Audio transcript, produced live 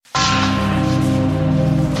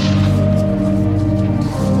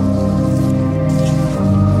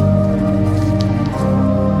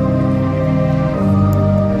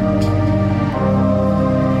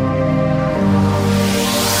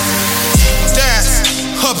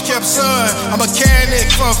hubcap son, a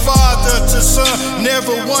mechanic from father to son.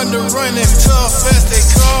 Never one to run as tough as they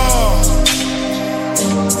come.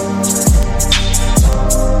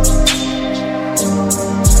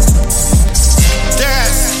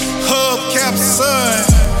 That's hubcap son,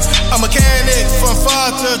 a mechanic from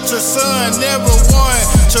father to son. Never one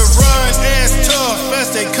to run as tough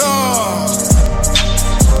as they come.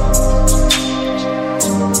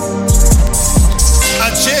 I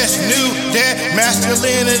just knew that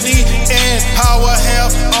masculinity and power have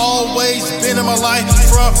always been in my life.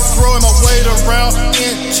 From throwing my weight around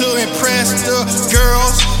and to impress the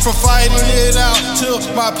girls, from fighting it out till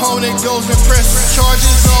my opponent goes and press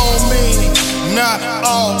charges on me. Not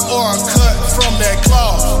all are cut from that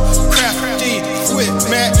cloth. Crafty, quick,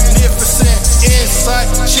 magnificent insight,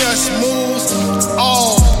 just moves.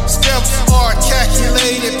 All steps are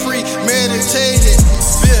calculated, premeditated.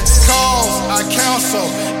 Because I counsel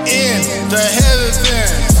in the heavens.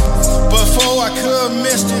 Before I could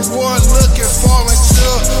miss the war, looking forward to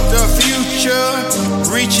the future,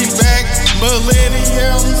 reaching back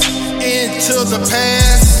millenniums into the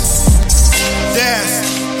past. That's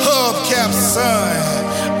hubcap son,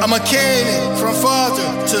 a mechanic from father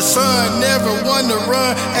to son. Never one to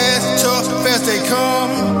run as tough as they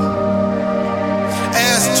come.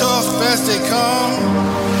 As tough as they come.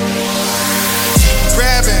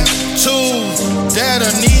 Grabbing tools that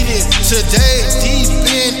are needed today, deep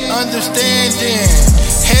in understanding,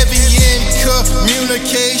 heavy in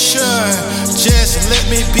communication. Just let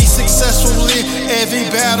me be successful in every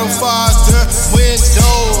battle, Father. When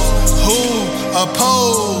those who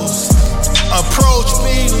oppose approach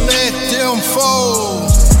me, let them fold.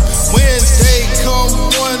 When they come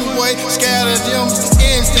one way, scatter them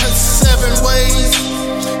into 7 ways.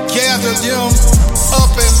 Gather them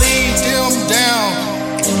up and lead them down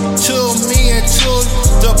to me until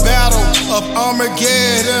the battle of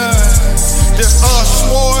Armageddon. This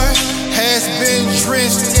sword has been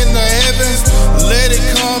drenched in the heavens. Let it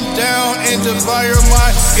come down and devour my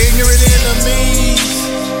ignorant enemies.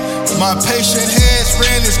 My patient has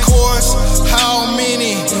ran its course. How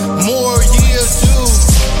many more years do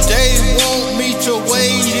they want me to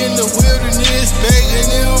wait in the wilderness, begging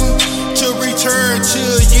them to return to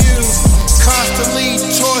you? Constantly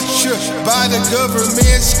tortured by the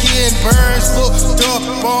government, skin burns, looked up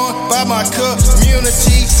on by my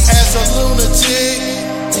community as a lunatic.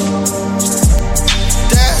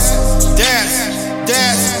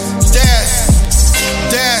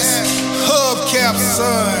 That's hubcap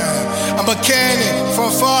son, a mechanic from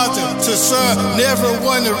father to son. Never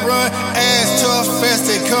one to run as tough as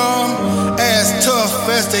they come, as tough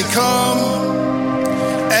as they come,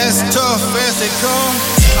 as tough as they come.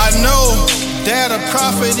 I know that a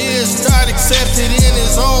prophet is not accepted in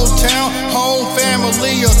his own town, home,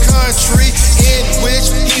 family, or country in which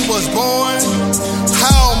he was born.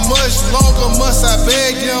 How much longer must I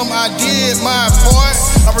beg him? I did my part.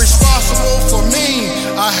 I'm responsible for me.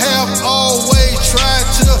 I have always tried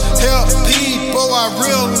to help people. I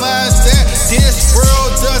realize that this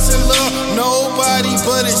world doesn't love nobody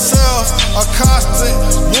but itself. A constant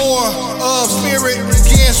war of spirit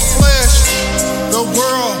against flesh. The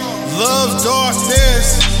world loves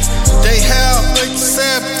darkness. They have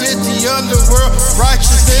accepted the underworld.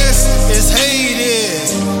 Righteousness is hated.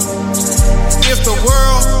 If the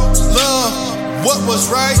world loved what was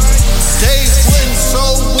right, they wouldn't so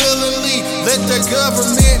willingly let the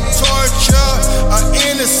government torture an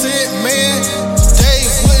innocent man. They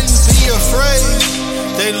wouldn't be afraid.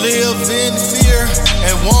 They live in fear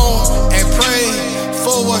and want and pray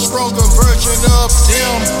for a stronger version of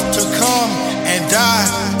them to come and die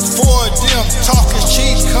for them. Talking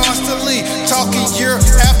cheap constantly, talking year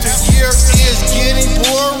after year is getting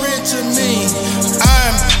boring to me.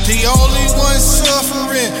 I'm the only one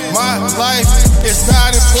suffering. My life is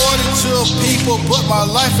not important to people, but my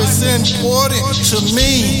life is important to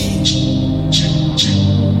me.